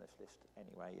put them on this list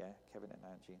anyway, yeah. Kevin and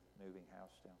Angie, moving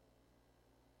house still.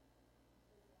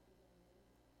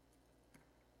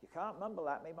 You can't mumble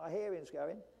at me, my hearing's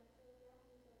going.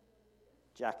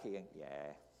 Jackie and,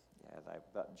 they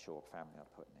Button Shaw family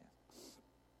I've put in there.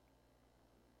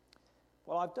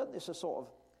 Well, I've done this as sort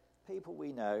of people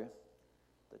we know,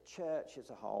 the church as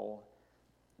a whole,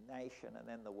 nation, and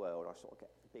then the world. I sort of get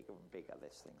bigger and bigger,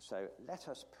 this thing. So let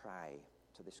us pray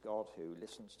to this God who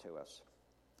listens to us.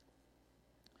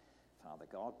 Father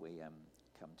God, we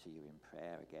come to you in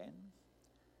prayer again.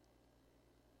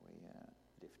 We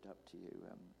lift up to you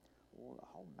a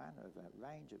whole manner of a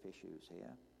range of issues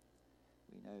here.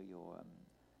 We know you're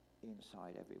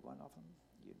inside every one of them.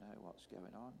 You know what's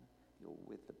going on. You're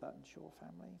with the Buttonshaw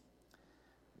family.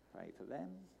 We pray for them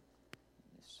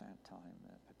in this sad time,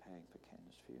 preparing for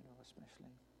Ken's funeral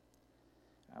especially.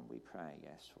 And we pray,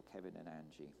 yes, for Kevin and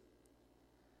Angie,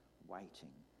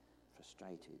 waiting,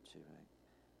 frustrated to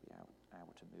be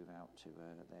able to move out to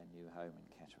their new home in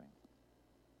Kettering.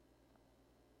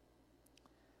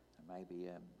 And maybe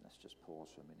let's just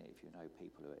pause for a minute. If you know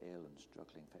people who are ill and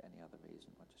struggling for any other reason,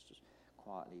 well, just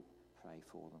quietly pray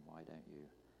for them. Why don't you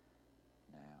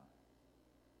now?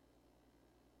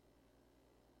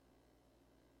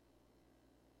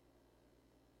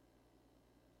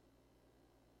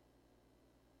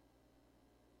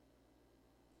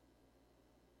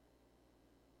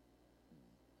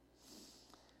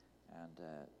 And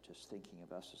just thinking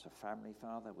of us as a family,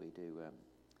 Father, we do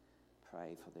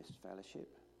pray for this fellowship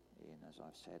in, as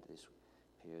I've said, this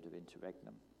period of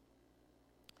interregnum.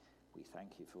 We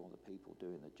thank you for all the people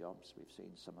doing the jobs. We've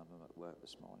seen some of them at work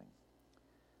this morning.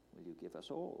 Will you give us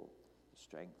all the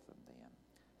strength and the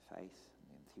faith and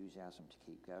the enthusiasm to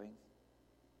keep going?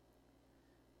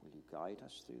 Will you guide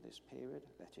us through this period?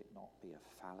 Let it not be a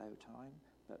fallow time,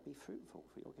 but be fruitful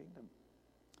for your kingdom.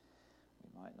 We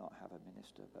might not have a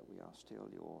minister, but we are still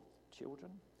your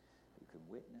children who can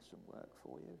witness and work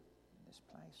for you in this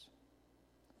place.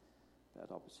 But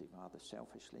obviously, rather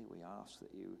selfishly, we ask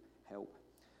that you help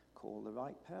call the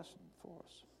right person for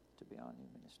us to be our new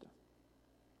minister.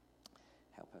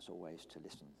 Help us always to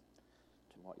listen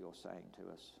to what you're saying to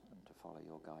us and to follow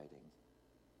your guiding.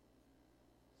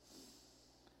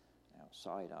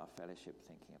 Outside our fellowship,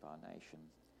 thinking of our nation,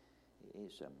 it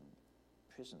is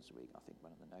Prisons Week. I think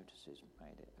one of the notices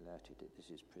made it alerted that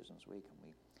this is Prisons Week, and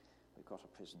we've got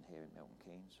a prison here in Milton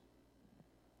Keynes.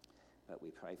 But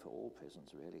we pray for all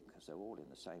prisons, really, because they're all in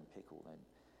the same pickle. Then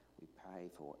we pray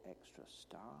for extra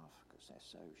staff, because they're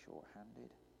so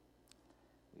short-handed.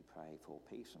 We pray for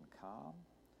peace and calm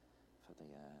for the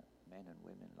men and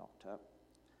women locked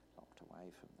away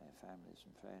from their families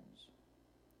and friends.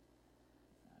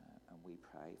 And we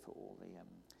pray for all the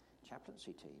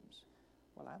chaplaincy teams,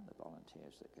 and the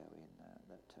volunteers that go in,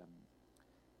 that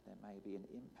there may be an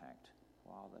impact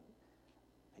while the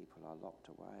people are locked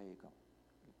away, got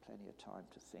plenty of time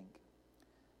to think.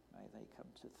 May they come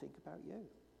to think about you,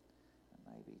 and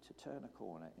maybe to turn a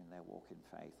corner in their walk in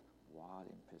faith while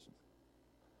in prison.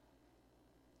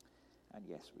 And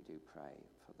yes, we do pray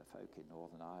for the folk in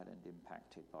Northern Ireland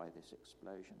impacted by this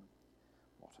explosion.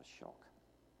 What a shock.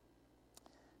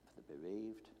 For the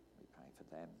bereaved, we pray for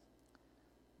them.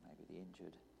 Maybe the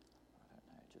injured, I don't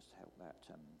know, just help that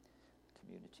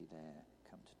community there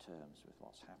come to terms with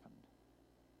what's happened.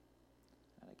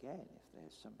 And again, if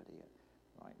there's somebody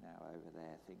right now over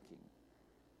there thinking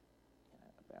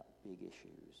about big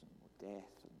issues and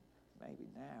death, and maybe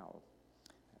now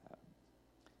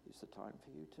is the time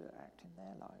for you to act in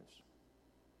their lives.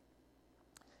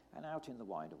 And out in the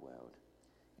wider world,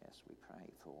 yes, we pray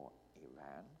for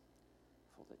Iran,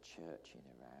 for the church in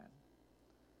Iran,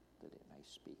 that it may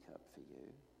speak up for you,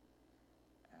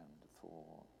 and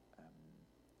for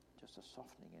just a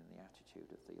softening in the attitude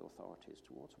of the authorities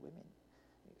towards women.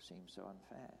 It seems so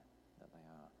unfair that they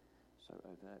are so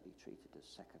overtly treated as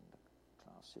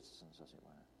second-class citizens, as it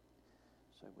were.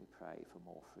 So we pray for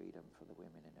more freedom for the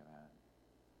women in Iran.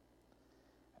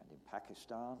 And in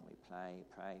Pakistan, we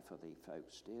pray for the folk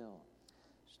still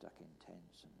stuck in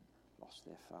tents and lost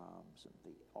their farms, and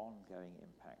the ongoing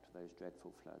impact of those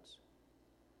dreadful floods.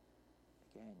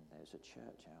 Again, there's a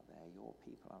church out there. Your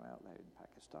people are out there in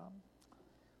Pakistan.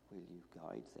 Will you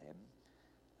guide them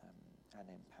and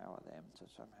empower them to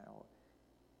somehow,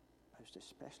 most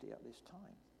especially at this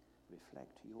time,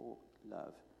 reflect your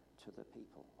love to the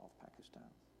people of Pakistan?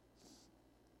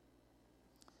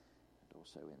 And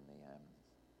also in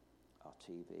our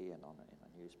TV and in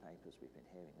the newspapers, we've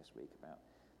been hearing this week about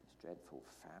this dreadful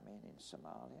famine in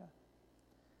Somalia.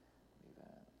 We've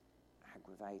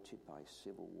aggravated by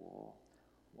civil war.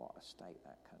 What a state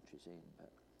that country's in.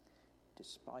 But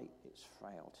despite its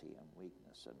frailty and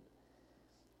weakness and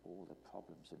all the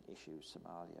problems and issues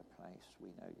Somalia face,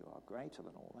 we know you are greater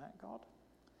than all that, God.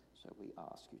 So we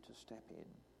ask you to step in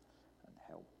and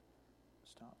help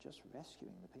start just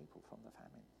rescuing the people from the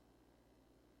famine.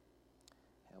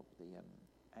 Help the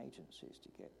agencies to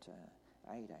get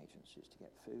aid agencies to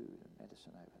get food and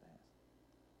medicine over there.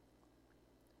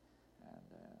 And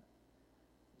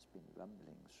there's been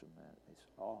rumblings from this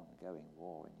ongoing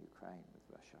war in Ukraine with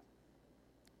Russia.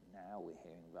 Now we're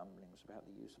hearing rumblings about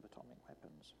the use of atomic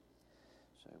weapons.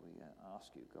 So we ask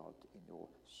you, God, in your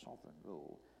sovereign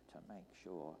rule, to make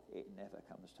sure it never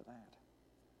comes to that.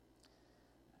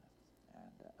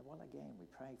 Well, again, we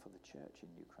pray for the church in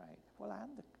Ukraine, well,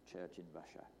 and the church in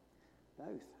Russia.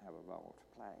 Both have a role to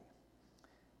play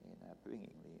in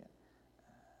bringing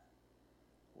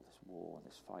all this war and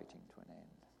this fighting to an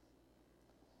end.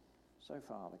 So,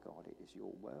 Father God, it is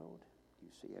your world. You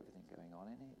see everything going on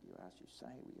in it. You, as you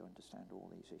say, we understand all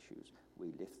these issues.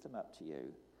 We lift them up to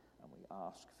you, and we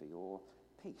ask for your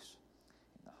peace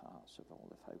in the hearts of all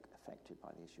the folk affected by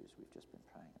the issues we've just been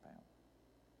praying about.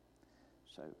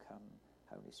 So come,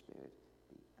 Holy Spirit,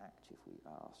 be active, we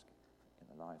ask, in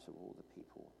the lives of all the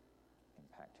people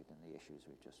impacted in the issues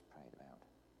we've just prayed about.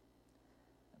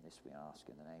 And this we ask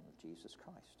in the name of Jesus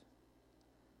Christ.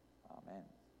 Amen.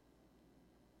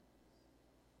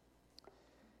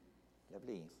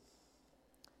 Lovely.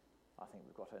 I think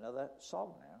we've got another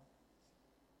song now.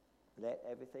 Let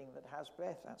everything that has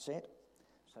breath, that's it.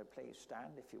 So please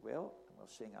stand, if you will, and we'll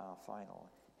sing our final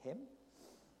hymn.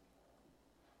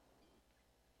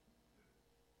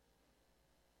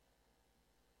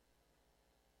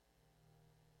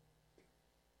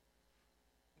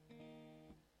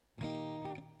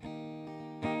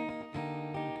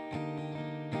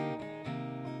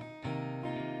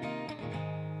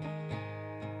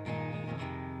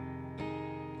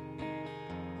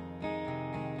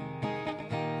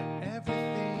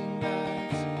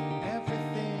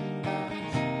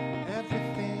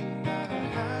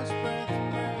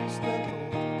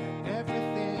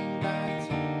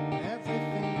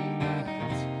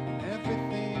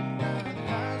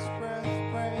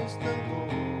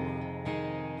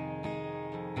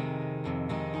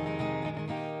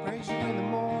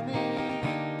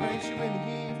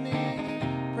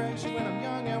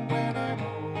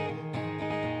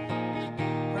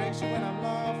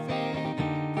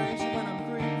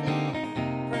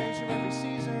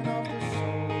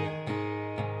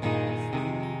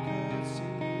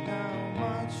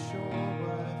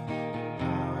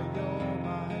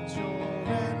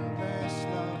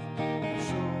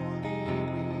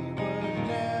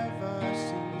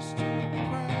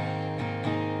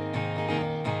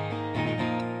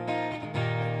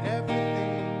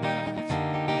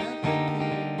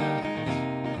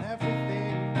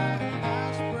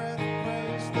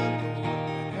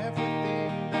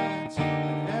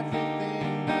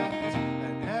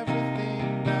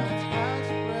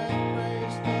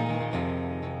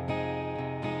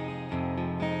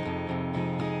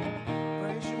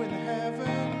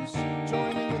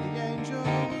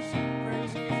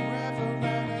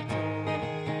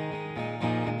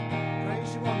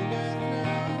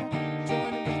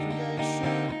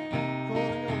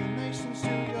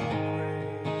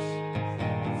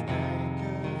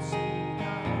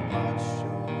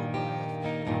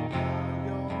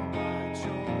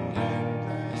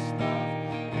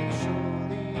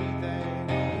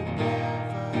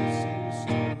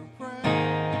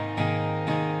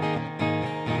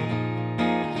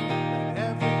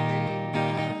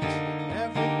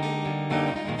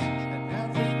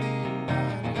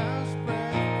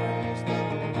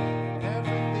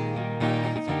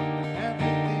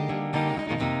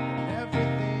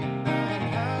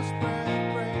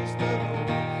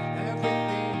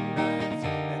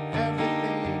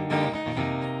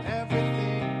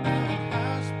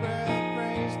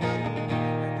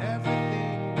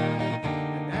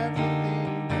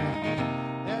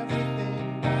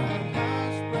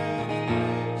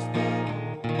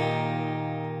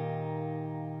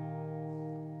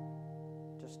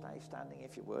 Standing,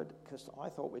 if you would, because I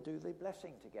thought we'd do the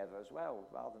blessing together as well,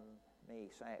 rather than me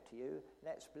say it to you.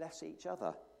 Let's bless each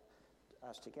other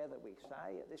as together we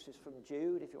say. This is from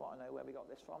Jude, if you want to know where we got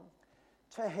this from.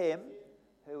 To him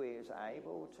who is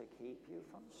able to keep you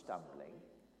from stumbling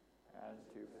and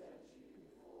to present you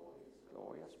before his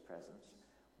glorious presence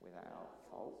without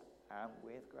fault and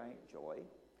with great joy,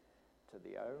 to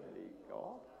the only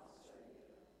God,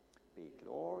 be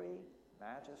glory,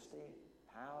 majesty,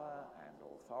 power and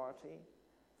authority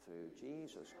through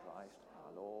Jesus Christ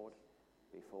our Lord,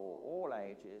 before all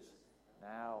ages,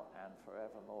 now and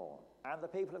forevermore. And the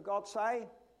people of God say, Amen.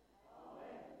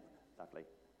 Lovely.